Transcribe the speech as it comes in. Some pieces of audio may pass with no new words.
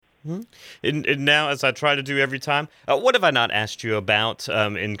Mhm. And now, as I try to do every time, what have I not asked you about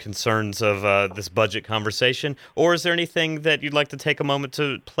in concerns of this budget conversation? Or is there anything that you'd like to take a moment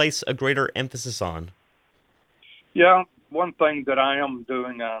to place a greater emphasis on? Yeah, one thing that I am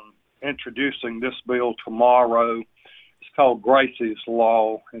doing, I'm introducing this bill tomorrow. It's called Gracie's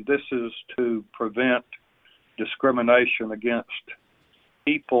Law, and this is to prevent discrimination against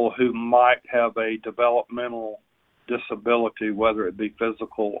people who might have a developmental disability, whether it be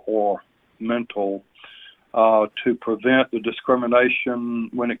physical or mental, to prevent the discrimination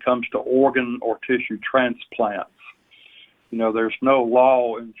when it comes to organ or tissue transplants. You know, there's no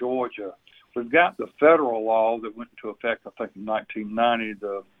law in Georgia. We've got the federal law that went into effect, I think, in 1990,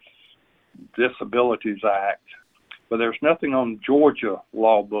 the Disabilities Act, but there's nothing on Georgia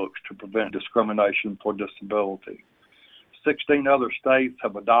law books to prevent discrimination for disability. 16 other states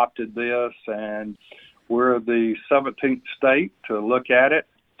have adopted this, and we're the 17th state to look at it.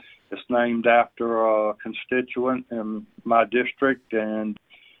 It's named after a constituent in my district, and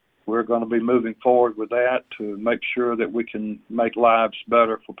we're going to be moving forward with that to make sure that we can make lives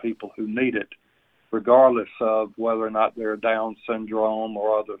better for people who need it, regardless of whether or not they're Down syndrome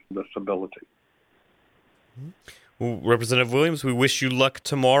or other disability. Well, Representative Williams, we wish you luck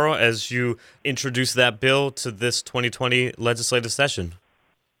tomorrow as you introduce that bill to this 2020 legislative session.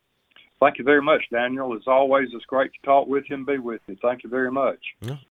 Thank you very much, Daniel. As always, it's great to talk with you and be with you. Thank you very much. Yeah.